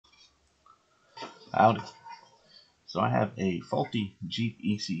Howdy. So I have a faulty Jeep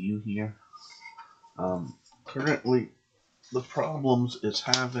ECU here. Currently, the problems it's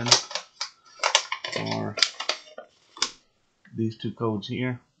having are these two codes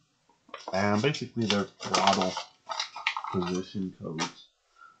here, and basically they're throttle position codes.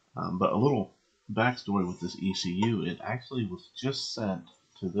 But a little backstory with this ECU, it actually was just sent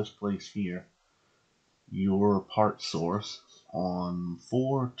to this place here, your part source, on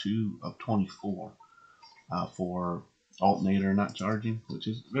 4/2/24 for alternator not charging, which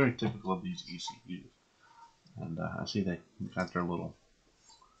is very typical of these ECUs. And I see they got their little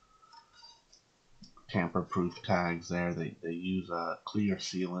tamper-proof tags there. They use a clear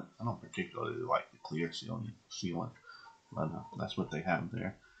sealant. I don't particularly like the clear sealant, but that's what they have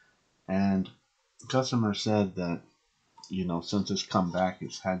there. And the customer said that, you know, since it's come back,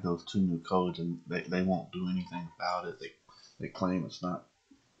 it's had those two new codes, and they won't do anything about it. They claim it's not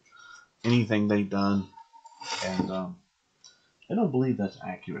anything they've done, and I don't believe that's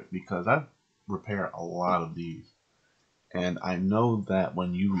accurate because I've repaired a lot of these, and I know that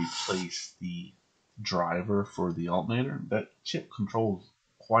when you replace the driver for the alternator, that chip controls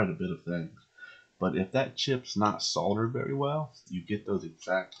quite a bit of things. But if that chip's not soldered very well, you get those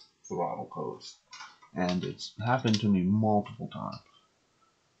exact throttle codes. And it's happened to me multiple times.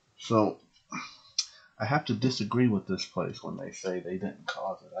 So I have to disagree with this place when they say they didn't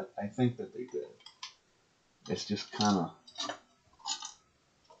cause it. I think that they did. It's just kind of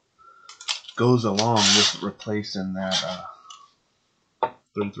goes along with replacing that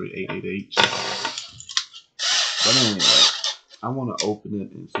 33888. But anyway, I want to open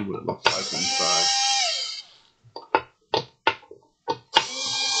it and see what it looks like inside.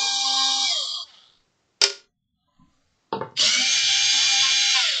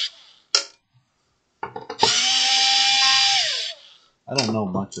 I don't know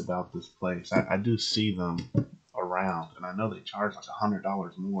much about this place. I do see them around, and I know they charge like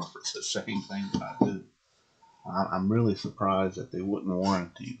 $100 more for the same thing that I do. I'm really surprised that they wouldn't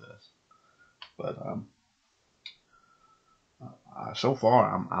warranty this. But so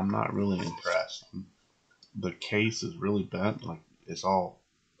far, I'm not really impressed. The case is really bent, like it's all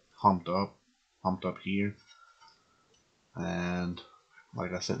humped up here. And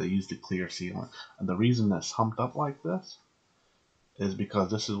like I said, they used the clear sealant. And the reason that's humped up like this is because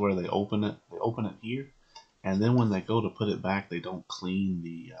this is where they open it. They open it here, and then when they go to put it back, they don't clean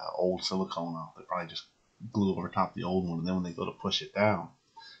the old silicone off. They probably just glue over top the old one, and then when they go to push it down,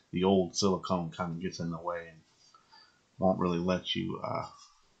 the old silicone kind of gets in the way and won't really let you,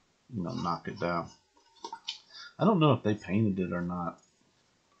 knock it down. I don't know if they painted it or not.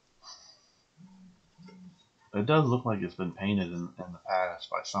 It does look like it's been painted in the past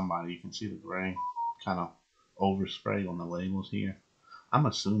by somebody. You can see the gray kind of overspray on the labels here. I'm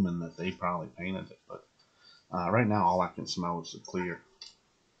assuming that they probably painted it, but right now all I can smell is the clear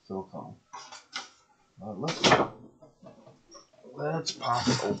silicone. Let's pop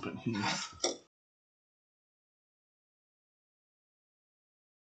it open here.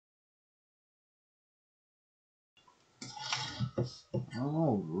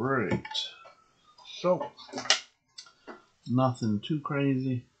 All right. So nothing too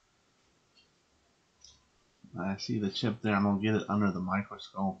crazy. I see the chip there. I'm gonna get it under the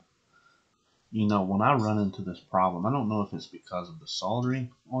microscope. You know, when I run into this problem, I don't know if it's because of the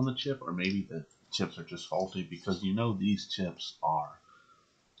soldering on the chip or maybe the chips are just faulty, because you know these chips are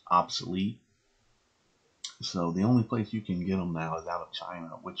obsolete. So the only place you can get them now is out of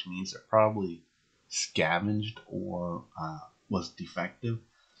China, which means they're probably scavenged or was defective.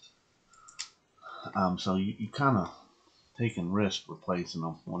 So you kind of taking risk replacing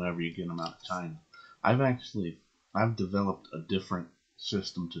them whenever you get them out of China. I've developed a different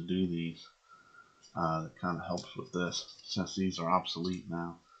system to do these that kind of helps with this, since these are obsolete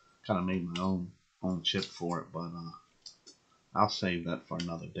now. Kind of made my own chip for it, but I'll save that for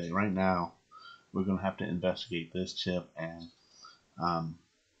another day. Right now, we're gonna have to investigate this chip, and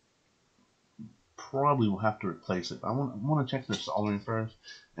probably will have to replace it. I want to check their soldering first,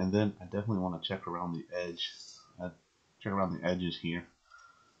 and then I definitely want to check around the edge. Check around the edges here,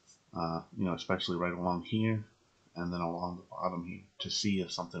 especially right along here, and then along the bottom here, to see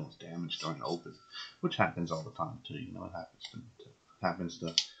if something was damaged during open, which happens all the time too. You know, it happens to me too. It happens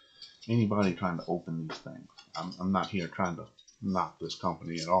to anybody trying to open these things. I'm not here trying to knock this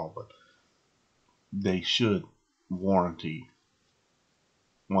company at all, but they should warranty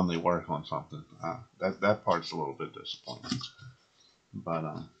when they work on something. That part's a little bit disappointing, but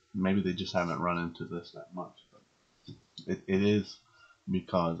maybe they just haven't run into this that much. But it is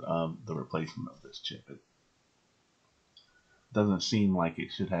because of the replacement of this chip. doesn't seem like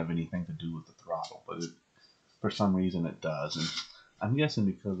it should have anything to do with the throttle, but for some reason it does. And I'm guessing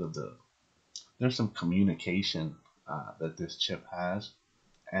because of there's some communication that this chip has,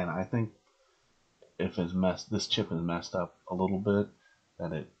 and I think if this chip is messed up a little bit,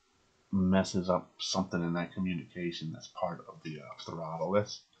 that it messes up something in that communication that's part of the throttle.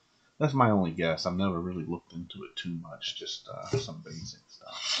 That's my only guess. I've never really looked into it too much, just some basic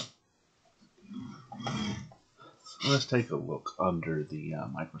stuff. Let's take a look under the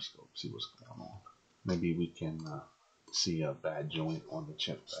microscope, see what's going on. Maybe we can see a bad joint on the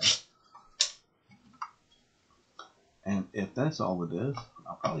chip there. And if that's all it is,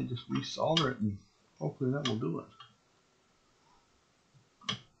 I'll probably just resolder it and hopefully that will do it.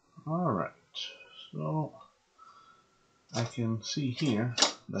 Alright, so I can see here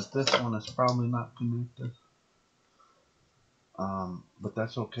that this one is probably not connected. But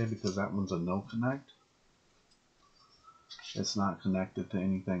that's okay because that one's a no connect. It's not connected to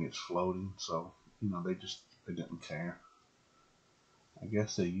anything, it's floating, so they didn't care. I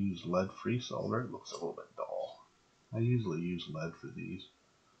guess they use lead-free solder. It looks a little bit dull. I usually use lead for these.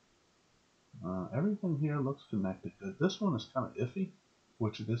 Everything here looks connected good. This one is kind of iffy,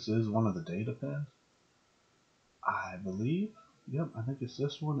 which this is one of the data pins, I believe. Yep, I think it's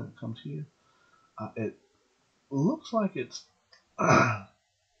this one that comes here. It looks like it's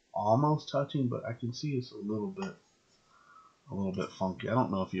almost touching, but I can see it's a little bit funky. I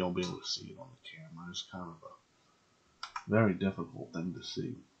don't know if you'll be able to see it on the camera. It's kind of a very difficult thing to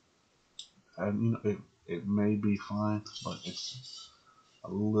see. And it may be fine, but it's a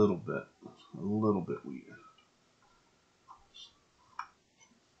little bit weird.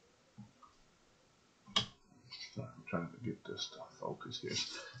 So I'm trying to get this to focus here.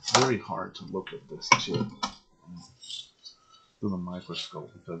 It's very hard to look at this chip through the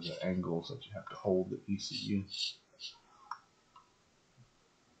microscope because of the angles that you have to hold the ECU.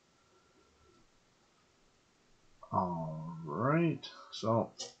 Alright,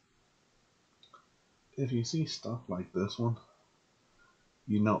 so if you see stuff like this one,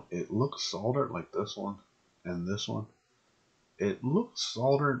 it looks soldered like this one and this one. It looks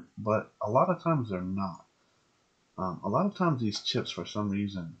soldered, but a lot of times they're not. A lot of times these chips, for some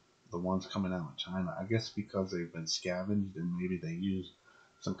reason, the ones coming out of China, I guess because they've been scavenged and maybe they use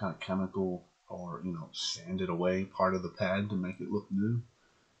some kind of chemical or, sanded away part of the pad to make it look new.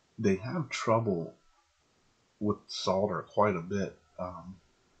 They have trouble with solder quite a bit.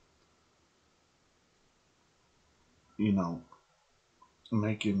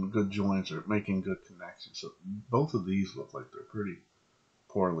 Making good joints or making good connections. So both of these look like they're pretty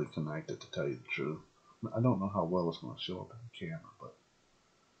poorly connected, to tell you the truth. I don't know how well it's going to show up in the camera, but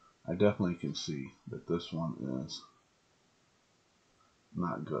I definitely can see that this one is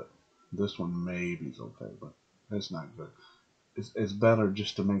not good. This one maybe is okay, but it's not good. It's better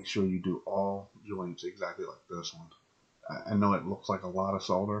just to make sure you do all joints exactly like this one. I know it looks like a lot of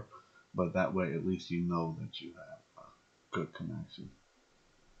solder, but that way at least you know that you have a good connection.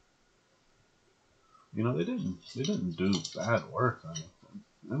 They didn't do bad work. I mean,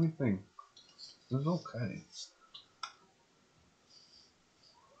 everything is okay.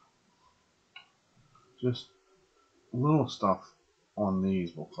 Just little stuff on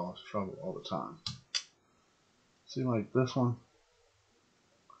these will cause trouble all the time. See, like this one,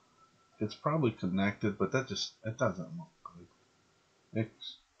 it's probably connected, but it doesn't look good. It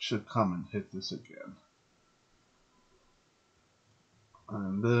should come and hit this again.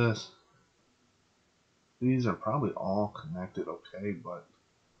 And these are probably all connected okay, but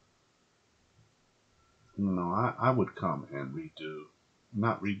I would come and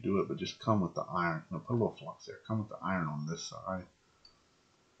not redo it, but just come with the iron. Put a little flux there. Come with the iron on this side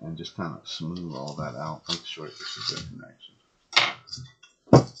and just kind of smooth all that out. Make sure it gets a good connection.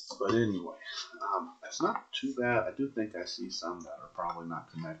 But anyway, it's not too bad. I do think I see some that are probably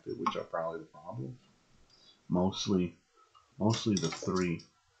not connected, which are probably the problem. Mostly the three.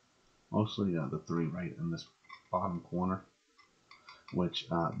 Mostly the three right in this bottom corner, which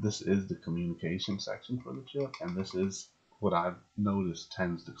this is the communication section for the chip, and this is what I've noticed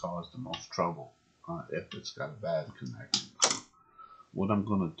tends to cause the most trouble if it's got a bad connection. So what I'm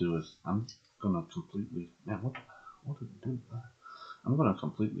gonna do is I'm gonna completely what did it do? I'm gonna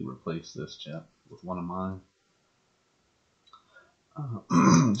completely replace this chip with one of mine,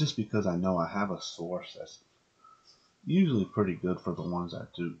 just because I know I have a source that's usually pretty good for the ones I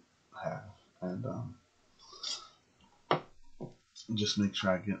do have, and just make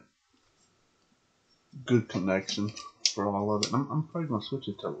sure I get good connection for all of it. I'm probably going to switch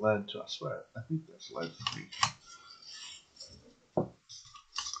it to lead too. I think that's lead free.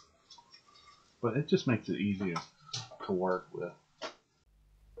 But it just makes it easier to work with.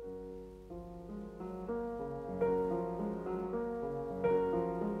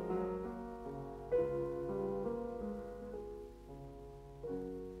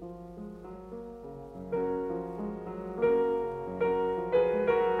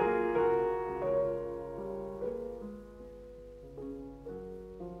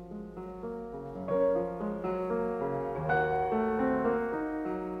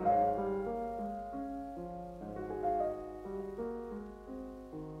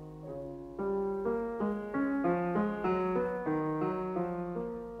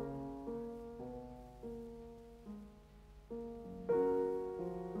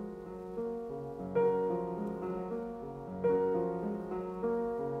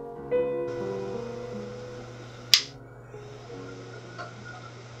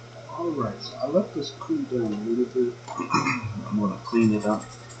 Alright, so I let this cool down a little bit. I'm going to clean it up.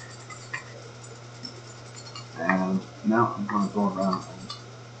 And now I'm going to go around and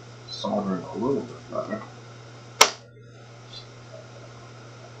solder it a little bit better.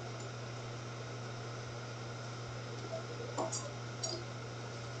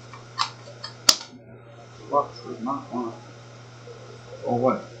 Flux does not want to go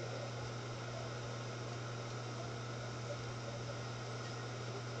away.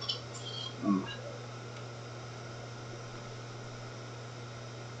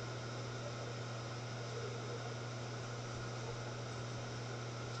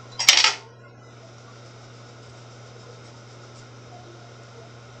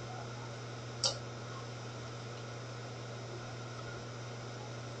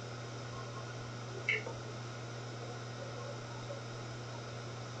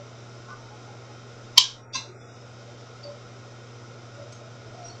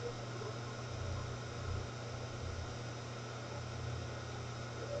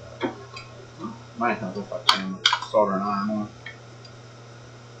 Might help if I can solder an iron on.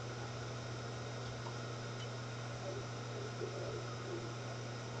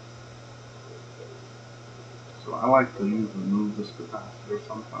 So I like to usually move this capacitor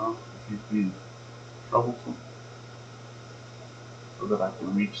sometimes if he's being troublesome, so that I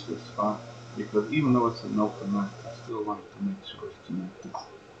can reach this spot. Because even though it's a no connect, I still like to make sure it's connected.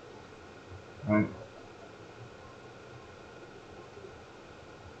 Right?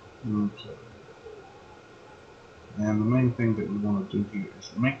 Okay. And the main thing that we want to do here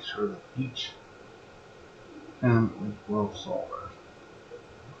is make sure that each pin is well soldered.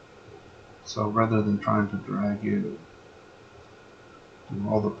 So rather than trying to drag it or do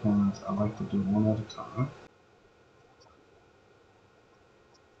all the pins, I like to do one at a time.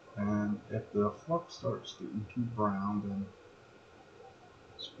 And if the flux starts getting too brown, then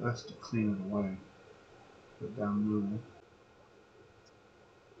it's best to clean it away. Put down new.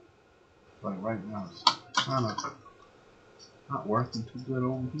 Like right now, it's kind of not working too good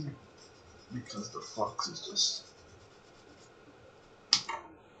over here because the flux is just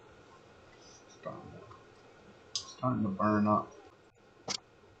starting to burn up.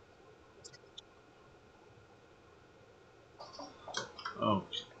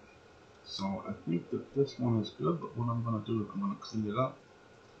 Okay, so I think that this one is good, but what I'm going to do is I'm going to clean it up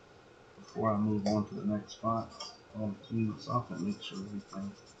before I move on to the next spot. I want to clean this up and make sure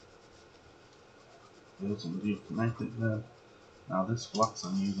everything is indeed connected good. Now this flux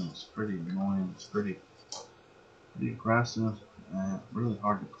I'm using is pretty annoying. It's pretty aggressive and really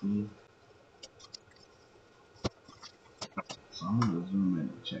hard to clean. So I'm going to zoom in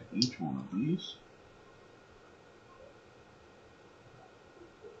and check each one of these.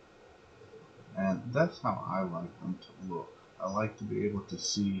 And that's how I like them to look. I like to be able to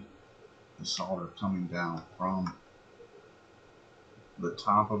see the solder coming down from the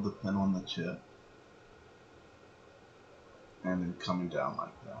top of the pin on the chip and then coming down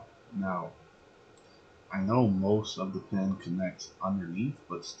like that. Now, I know most of the pin connects underneath,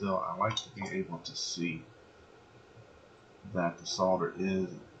 but still I like to be able to see that the solder is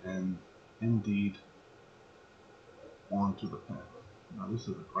indeed onto the pin. Now this is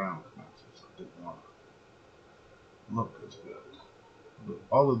a ground connection, so I didn't want to look as good. But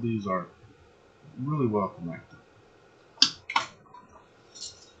all of these are really well connected.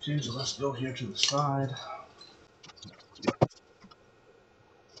 Okay, so let's go here to the side.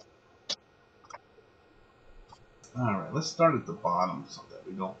 Alright, let's start at the bottom so that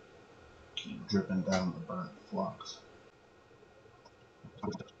we don't keep dripping down the burnt flux.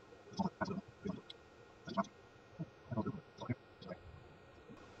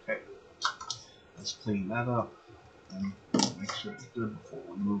 Okay, let's clean that up and make sure it's good before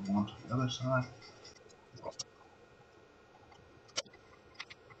we move on to the other side.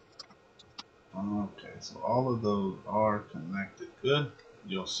 Okay, so all of those are connected good.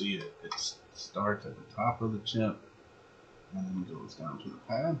 You'll see it starts at the top of the chip and then goes down to the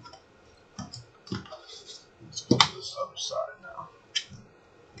pad. Let's go to this other side now.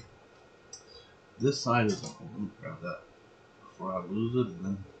 This side is, let me grab that before I lose it and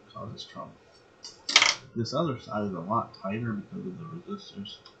then cause trouble. This other side is a lot tighter because of the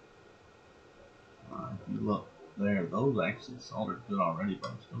resistors. If you look there, those actually soldered good already,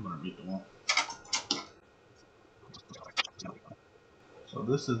 but I'm still going to redo them. So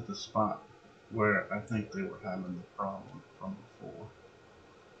this is the spot where I think they were having the problem from before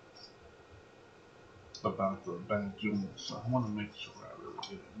about the bad joints. So I want to make sure I really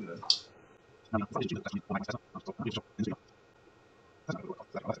get it good.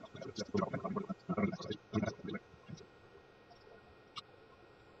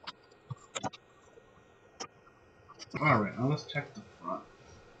 Alright, now let's check the front.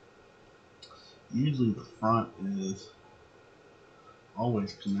 Usually the front is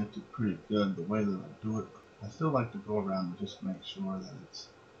always connected pretty good the way that I do it. I still like to go around and just make sure that it's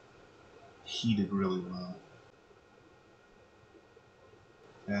heated really well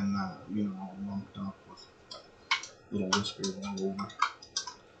and not, lumped up with little whiskers all over.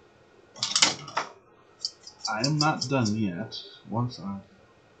 I am not done yet. Once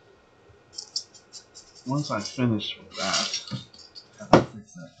I finish with that, I have to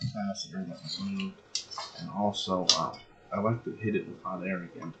fix that capacitor that was moved, and also I like to hit it with hot air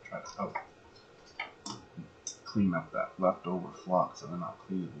again to try to help clean up that leftover flux, and then I'll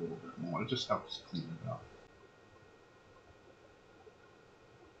clean it a little bit more. It just helps clean it up.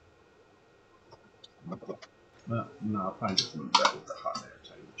 But I'll probably just move that with the hot air,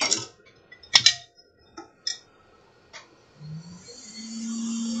 tell you the truth.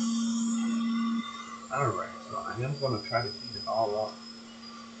 Alright, so I am going to try to heat it all up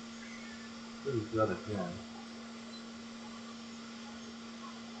pretty good again.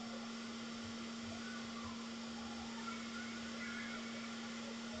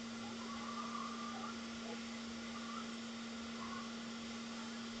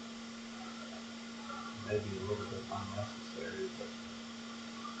 Maybe a little bit unnecessary, but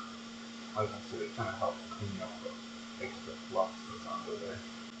like I said, it kind of helps clean up the extra flux that's under there.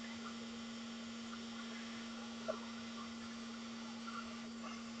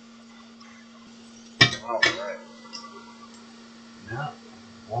 Alright. Now,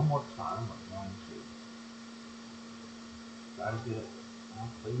 one more time, I'm going to try to get it all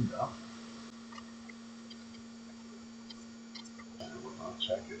cleaned up. And I'll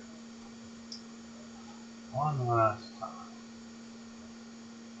check it one last time.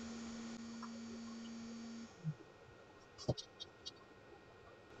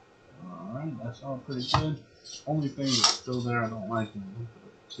 Alright, that's all pretty good. Only thing that's still there I don't like is a little bit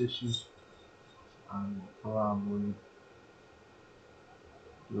of tissue. I will probably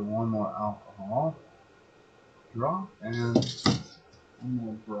do one more alcohol drop and one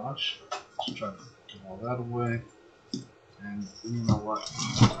more brush. Just try to get all that away. And you know what?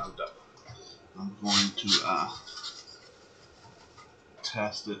 I'm done. I'm going to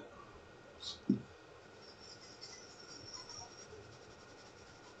test it.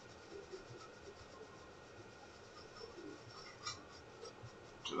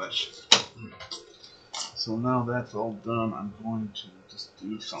 So now that's all done, I'm going to just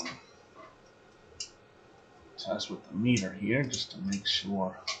do some tests with the meter here just to make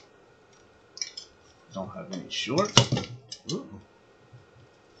sure I don't have any short. Ooh.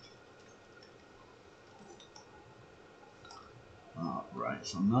 Alright,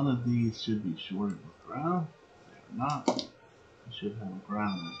 so none of these should be shorted with ground. They're not. I should have a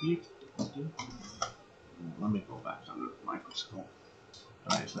ground right here. Let me go back under the microscope.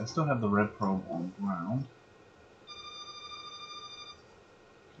 Alright, so I still have the red probe on ground.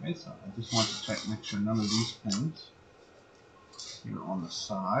 Okay, so I just want to check, make sure none of these pins here on the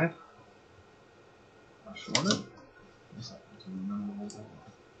side are shorted. Just like to remember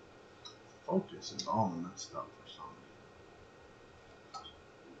focus is all messed up for some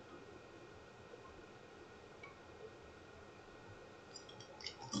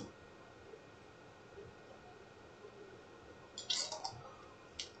reason.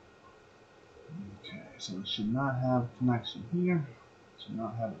 Okay, so we should not have connection here. Should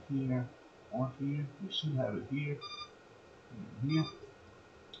not have it here or here. We should have it here, and here.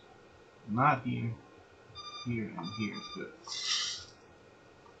 Not here, here, and here is good.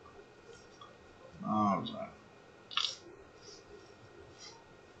 Alright.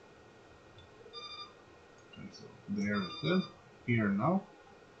 Okay, so there is good. Here, no.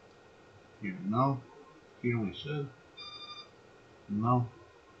 Here, no. Here we should. No.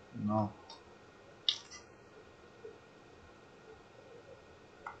 No.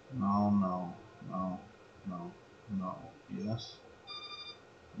 No, no, no, no, no, yes,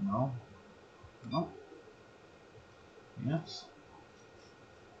 no, no, yes.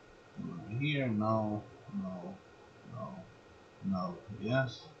 Over here, no, no, no, no,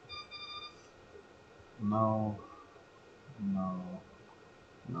 yes, no, no,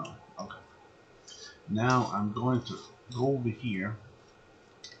 no. Okay. Now I'm going to go over here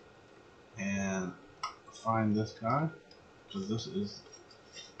and find this guy, because this is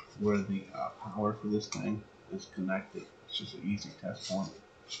where the power for this thing is connected. It's just an easy test point.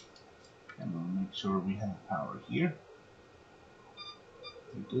 And we'll make sure we have power here.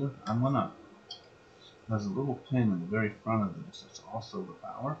 We do. I'm gonna, there's a little pin in the very front of this that's also the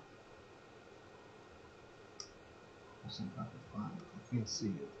power. Let's see if I can find it. I can't see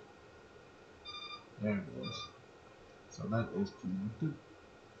it. There it is. So that is connected.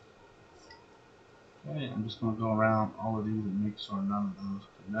 Okay, I'm just going to go around all of these and make sure none of those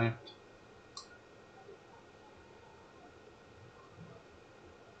connect.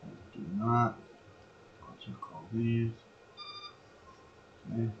 Do not. I'll check all these.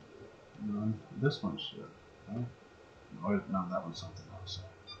 Okay, none. This one should. Okay. Or no, that one's something else.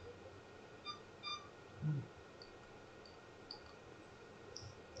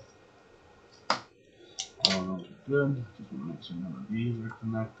 All of those are good. Just want to make sure none of these are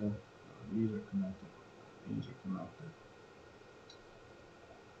connected. None of these are connected. These are connected.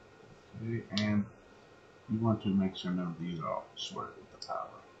 Okay, and you want to make sure none of these are all shorted with the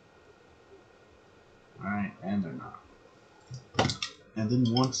power. Alright, and they're not. And then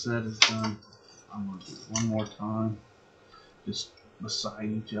once that is done, I'm going to do it one more time, just beside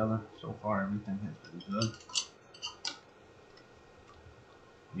each other. So far everything has been good.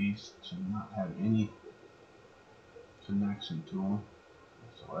 These should not have any connection to them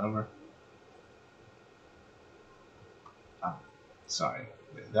whatsoever. Sorry,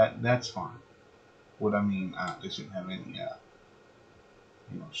 that's fine. What I mean, they shouldn't have any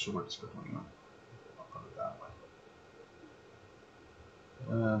shorts between them. I'll put it that way.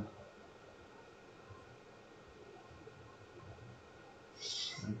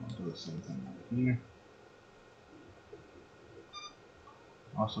 I'm going to do the same thing over here.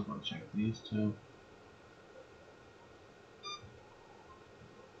 Also going to check these two.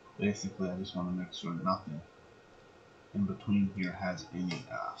 Basically, I just want to make sure nothing in between here has any,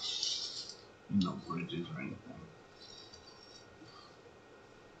 bridges or anything.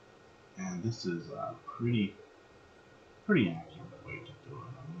 And this is a pretty accurate way to do it.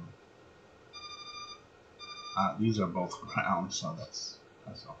 I mean, these are both ground, so that's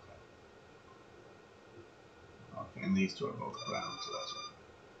okay. Okay, and these two are both ground, so that's okay.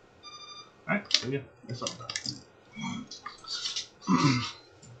 Alright, so yeah, it's all done.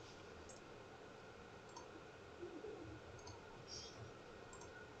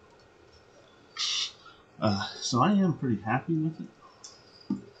 So I am pretty happy with it.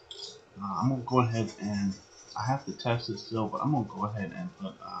 I'm going to go ahead and, I have to test it still, but I'm going to go ahead and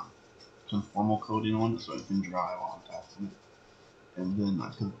put conformal coating on it so it can dry while I'm testing it. And then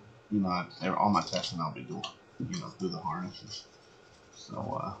I could, all my testing I'll be doing, through the harnesses.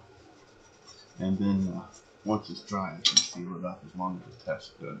 So, and then once it's dry, I can seal it up as long as it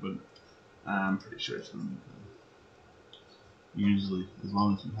tests good. But I'm pretty sure it's going to be good. Usually, as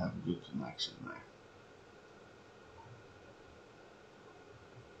long as you have a good connection there.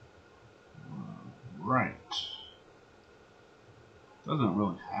 Right. Doesn't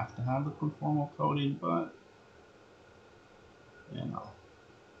really have to have the conformal coating, but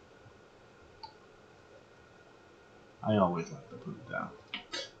I always like to put it down.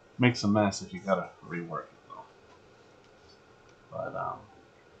 Makes a mess if you gotta rework it though. But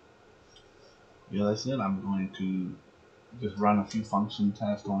yeah, that's it. I'm going to just run a few function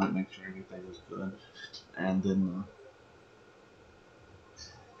tests on it, make sure everything is good, and then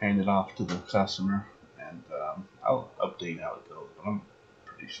hand it off to the customer, and I'll update how it goes. But I'm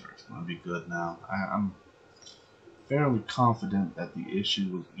pretty sure it's going to be good now. I'm fairly confident that the issue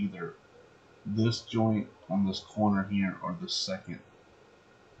was either this joint on this corner here or the second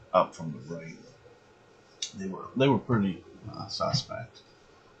up from the right. They were pretty suspect.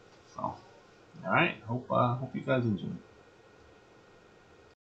 So, all right. Hope you guys enjoy.